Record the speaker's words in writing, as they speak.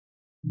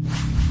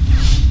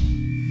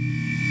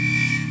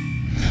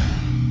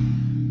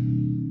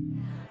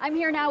I'm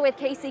here now with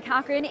Casey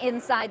Cochran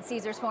inside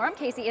Caesars Forum.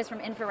 Casey is from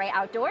InfiRay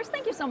Outdoors.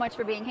 Thank you so much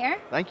for being here.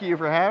 Thank you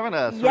for having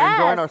us. Yes, we're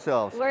enjoying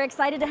ourselves. We're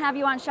excited to have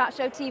you on SHOT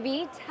Show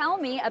TV. Tell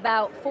me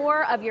about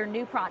 4 of your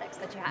new products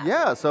that you have.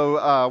 Yeah,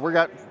 so we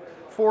got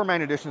 4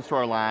 main additions to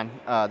our line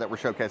that we're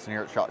showcasing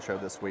here at SHOT Show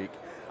this week.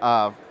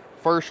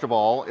 First of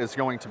all is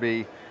going to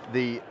be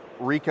the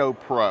RICO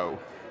Pro.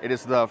 It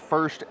is the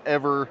first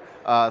ever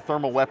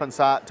thermal weapon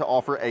sight to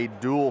offer a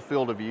dual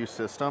field of view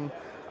system.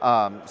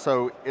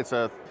 So it's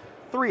a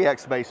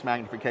 3x base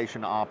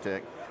magnification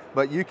optic,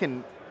 but you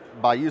can,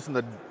 by using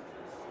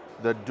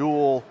the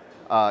dual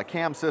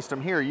cam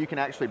system here, you can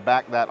actually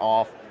back that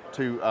off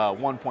to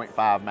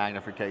 1.5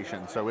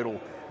 magnification. So it'll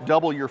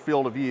double your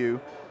field of view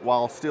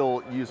while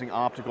still using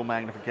optical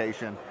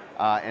magnification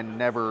and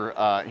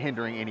never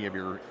hindering any of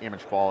your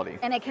image quality.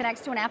 And it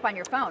connects to an app on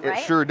your phone, right?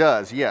 It sure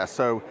does, yes.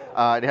 So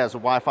it has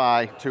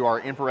Wi-Fi to our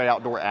InfiRay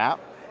Outdoor app,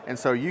 and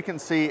so you can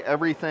see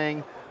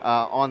everything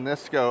on this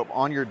scope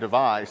on your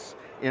device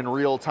in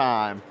real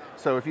time.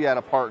 So if you had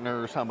a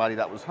partner or somebody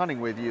that was hunting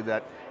with you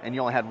and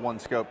you only had one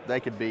scope, they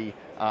could be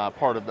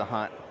part of the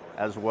hunt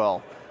as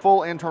well.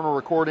 Full internal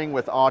recording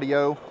with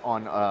audio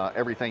on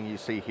everything you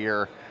see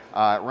here.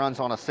 It runs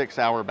on a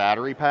 6-hour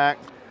battery pack.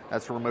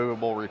 That's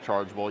removable,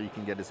 rechargeable. You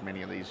can get as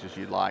many of these as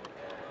you'd like.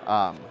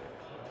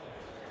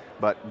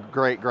 But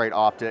great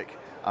optic,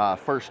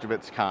 first of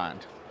its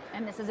kind.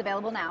 And this is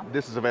available now?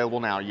 This is available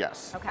now,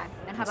 yes. Okay,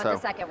 and how about the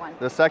second one?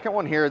 The second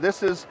one here,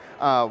 this is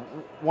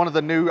one of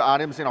the new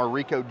items in our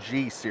RICO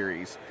G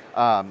series.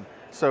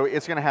 So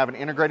it's gonna have an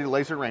integrated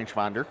laser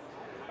rangefinder.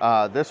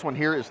 This one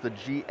here is the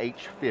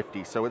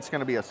GH50. So it's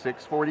gonna be a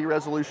 640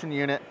 resolution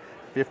unit,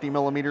 50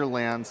 millimeter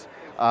lens.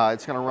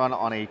 It's gonna run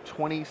on a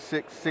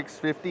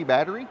 26650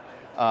 battery.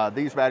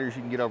 These batteries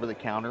you can get over the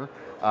counter.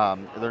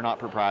 They're not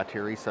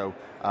proprietary, so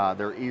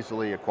they're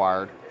easily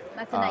acquired.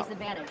 That's a nice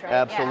advantage, right?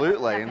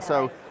 Absolutely. Yeah, and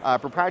so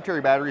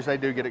proprietary batteries, they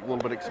do get a little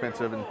bit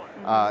expensive, and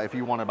if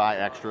you want to buy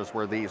extras,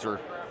 where these are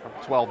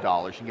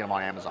 $12, you can get them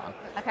on Amazon.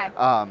 Okay.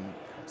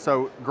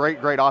 So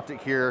great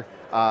optic here.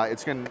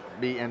 It's going to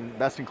be in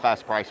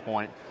best-in-class price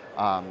point.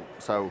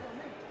 So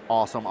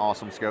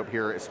awesome scope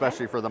here,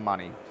 especially for the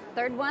money.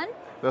 Third one?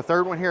 The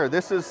third one here,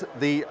 this is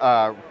the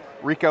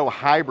RICO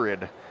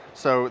Hybrid.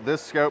 So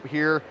this scope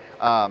here,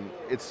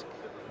 it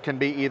can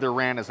be either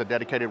ran as a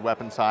dedicated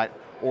weapon sight,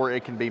 or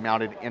it can be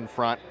mounted in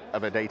front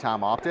of a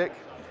daytime optic.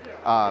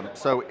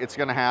 So it's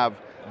gonna have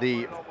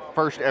the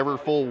first ever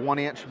full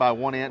 1" by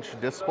 1"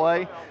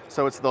 display.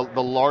 So it's the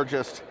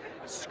largest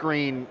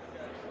screen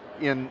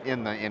in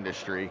the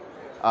industry.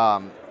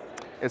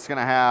 It's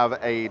gonna have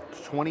a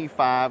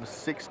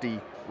 2560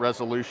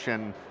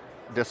 resolution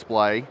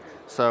display.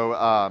 So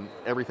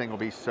everything will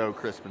be so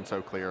crisp and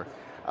so clear.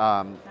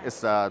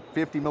 It's a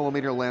 50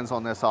 millimeter lens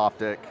on this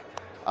optic,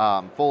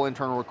 full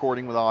internal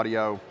recording with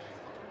audio.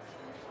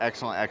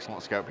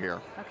 Excellent scope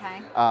here. Okay.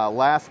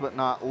 Last but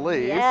not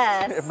least,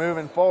 yes,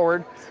 moving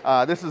forward,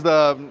 this is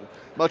the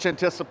much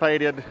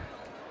anticipated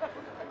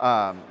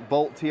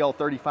Bolt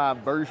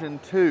TL35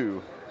 version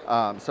 2.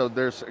 So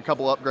there's a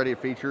couple upgraded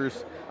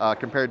features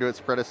compared to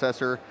its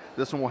predecessor.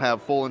 This one will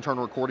have full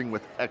internal recording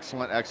with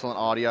excellent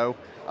audio,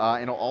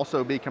 and it'll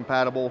also be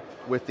compatible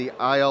with the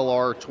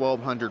ILR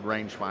 1200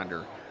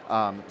 rangefinder.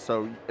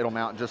 So it'll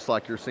mount just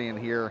like you're seeing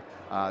here,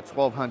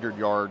 1200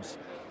 yards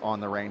on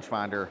the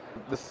rangefinder.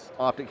 This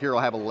optic here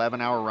will have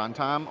 11-hour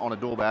runtime on a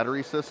dual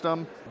battery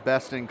system.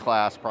 Best in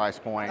class price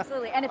point.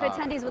 Absolutely, and if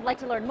attendees would like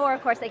to learn more,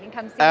 of course they can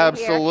come see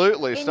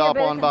absolutely. You here. Stop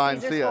on by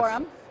and see us.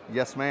 Forum.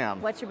 Yes, ma'am.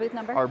 What's your booth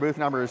number? Our booth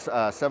number is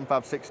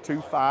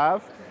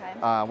 75625.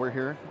 Okay. We're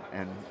here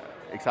and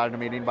excited to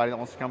meet anybody that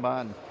wants to come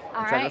by and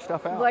check our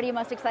stuff out. What are you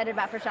most excited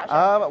about for SHOT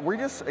Show? We're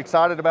just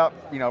excited about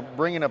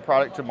bringing a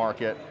product to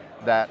market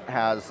that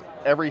has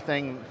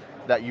everything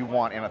that you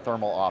want in a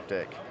thermal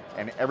optic,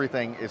 and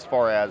everything as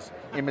far as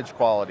image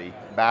quality,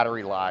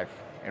 battery life,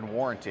 and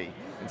warranty.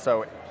 And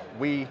so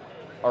we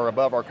are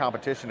above our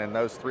competition in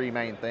those 3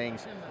 main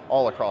things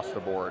all across the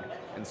board.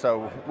 And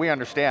so we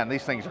understand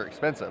these things are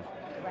expensive.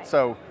 Right.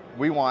 So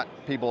we want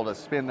people to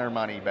spend their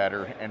money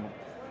better, and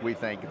we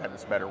think that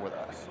it's better with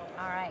us.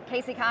 All right,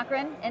 Casey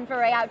Cochran,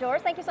 InfiRay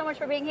Outdoors, thank you so much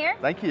for being here.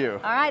 Thank you.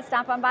 All right,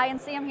 stop on by and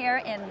see him here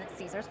in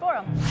Caesars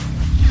Forum.